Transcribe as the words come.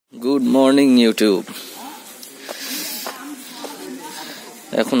Good morning YouTube.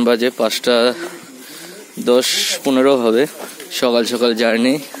 এখন বাজে 5টা 10-15 হবে। সকাল সকাল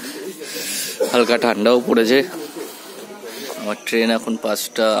জার্নি, হালকা ঠান্ডাও পড়েছে। আমার ট্রেন এখন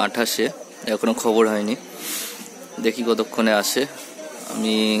 5টা 28-এ, এখনো খবর হয়নি, দেখি কতক্ষণে আসে।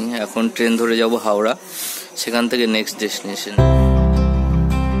 আমি এখন ট্রেন ধরে যাব হাওড়া, সেখান থেকে next destination.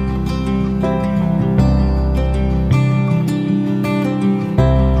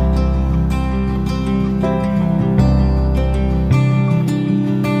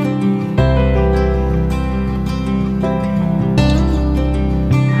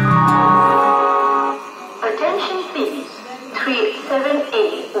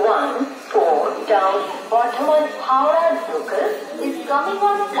 Coming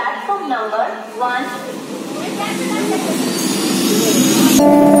on platform number 1.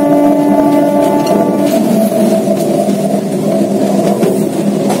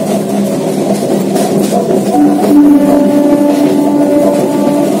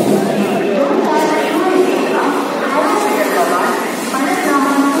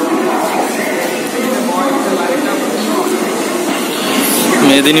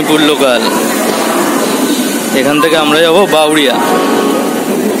 Medinipur local, এখান থেকে আমরা যাব বাউরিয়া।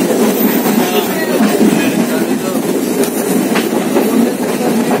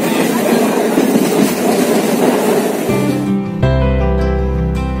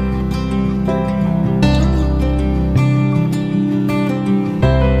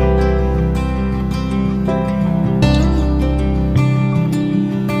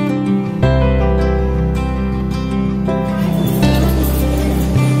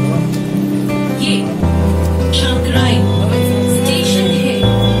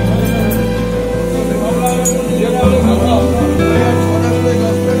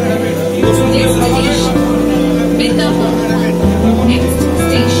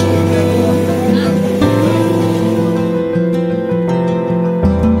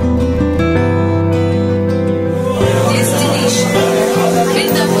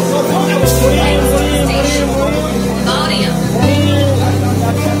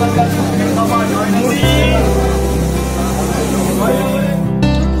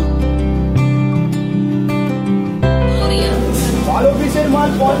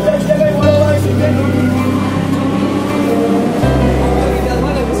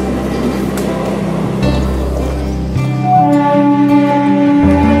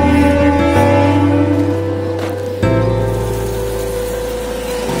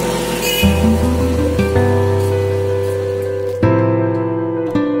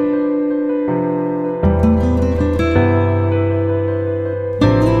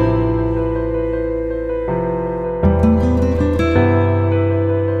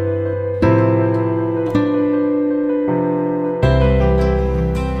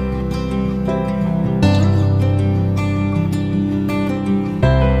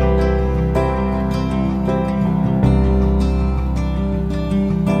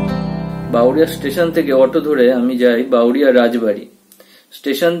 বাউরিয়া স্টেশন থেকে অটো ধরে আমি যাই বাউরিয়া রাজবাড়ি।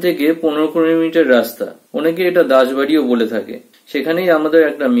 স্টেশন থেকে 15 মিনিটের রাস্তা, অনেকে এটা দাসবাড়িও বলে থাকে। সেখানেই আমাদের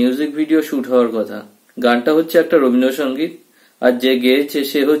একটা মিউজিক ভিডিও শুট হওয়ার কথা। গানটা হচ্ছে একটা রবীন্দ্রসঙ্গীত, আর যে গেয়েছে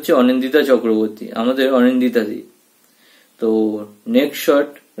সে হচ্ছে অনিন্দিতা চক্রবর্তী, আমাদের অনিন্দিতা দি। তো নেক্সট শট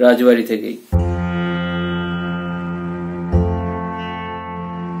রাজবাড়ি থেকেই।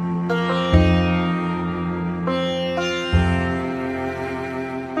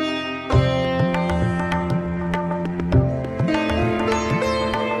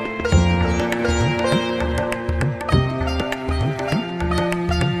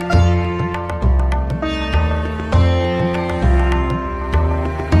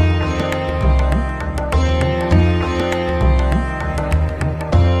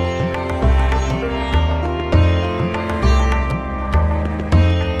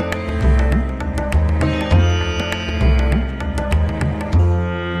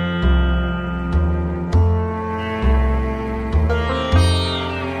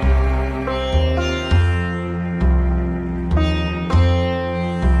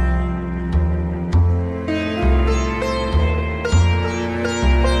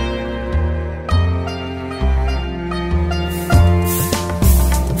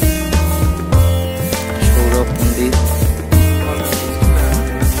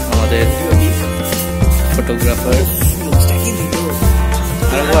 फोटोग्राफर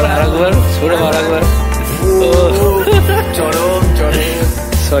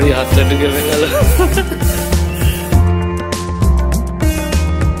सॉरी हाथ ढुके गल।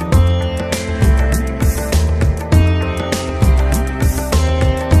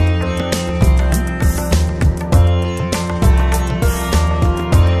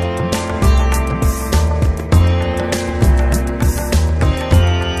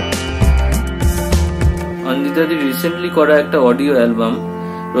 অনিন্দিতাদি রিসেন্টলি করা একটা অডিও অ্যালবাম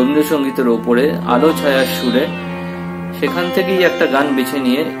রবীন্দ্রসঙ্গীতের ওপরে আলো ছায়ার সুরে, সেখান থেকেই একটা গান বেছে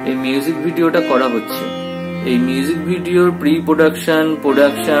নিয়ে এই মিউজিক ভিডিওটা করা হচ্ছে। এই মিউজিক ভিডিওর প্রি প্রোডাকশন,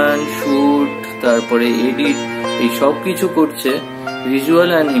 শুট, তারপরে এডিট, এই সব কিছু করছে ভিজুয়াল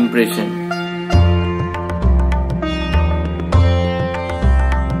অ্যান্ড ইমপ্রেশন।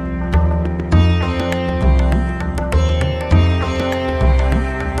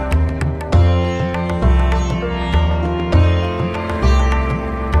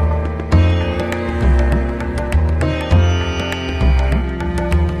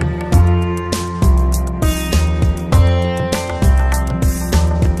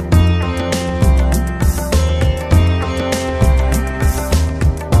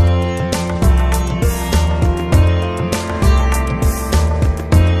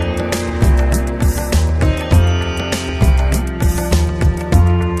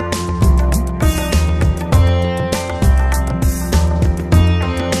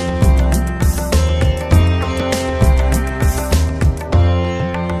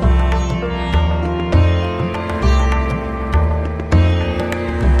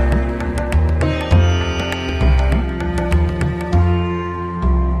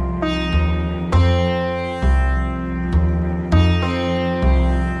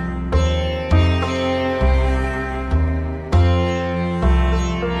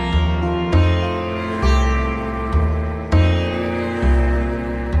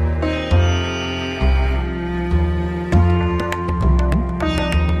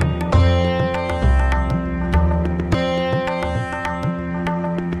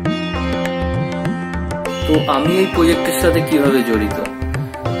 তো আমি এই প্রজেক্টের সাথে কিভাবে জড়িত?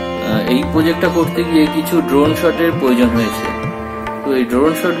 এই প্রজেক্টটা করতে গিয়ে কিছু ড্রোন শটের প্রয়োজন হয়েছে। তো এই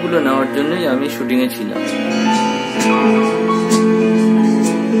ড্রোন শটগুলো নেওয়ার জন্যই আমি শুটিংয়ে ছিলাম।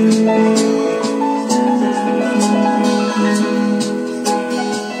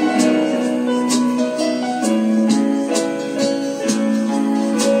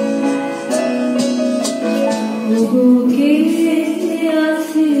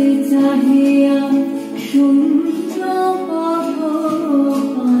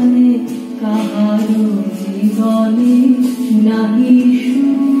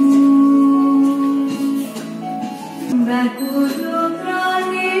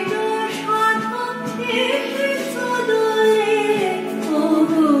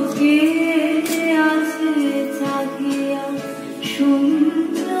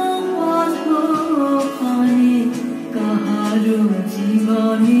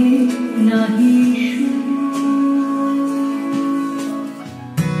 জীবনে নাহি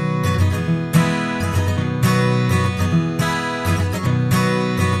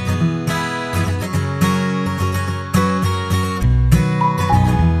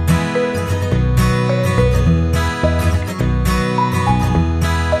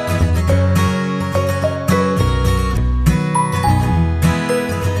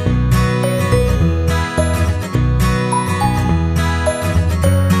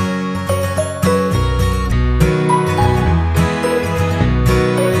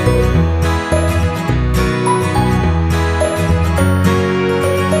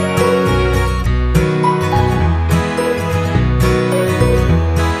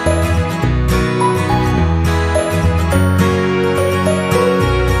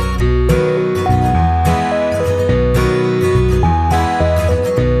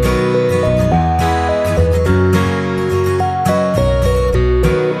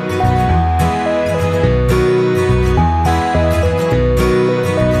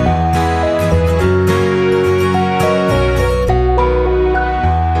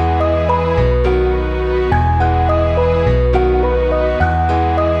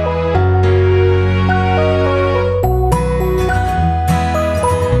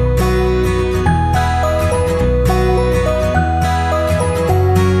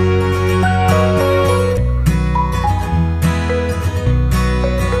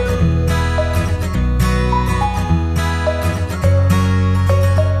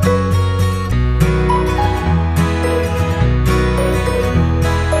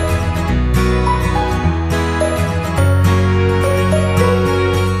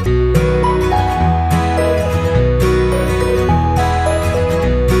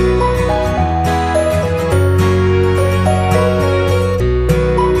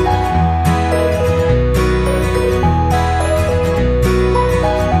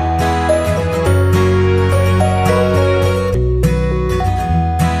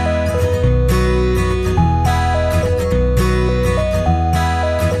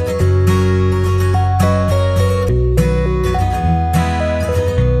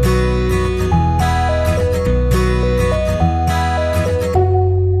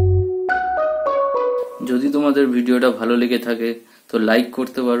তোমাদের ভিডিওটা ভালো লেগে থাকে তো লাইক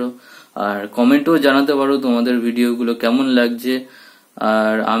করতে পারো, আর কমেন্টও জানাতে পারো তোমাদের ভিডিওগুলো কেমন লাগছে,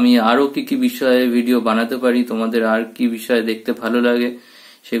 আর আমি আরো কি কি বিষয়ে ভিডিও বানাতে পারি, তোমাদের আর কি বিষয়ে দেখতে ভালো লাগে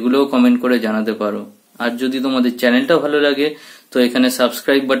সেগুলোও কমেন্ট করে জানাতে পারো। আর যদি তোমাদের চ্যানেলটা ভালো লাগে তো এখানে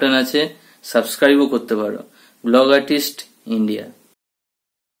সাবস্ক্রাইব বাটন আছে, সাবস্ক্রাইবও করতে পারো। Blog artist India.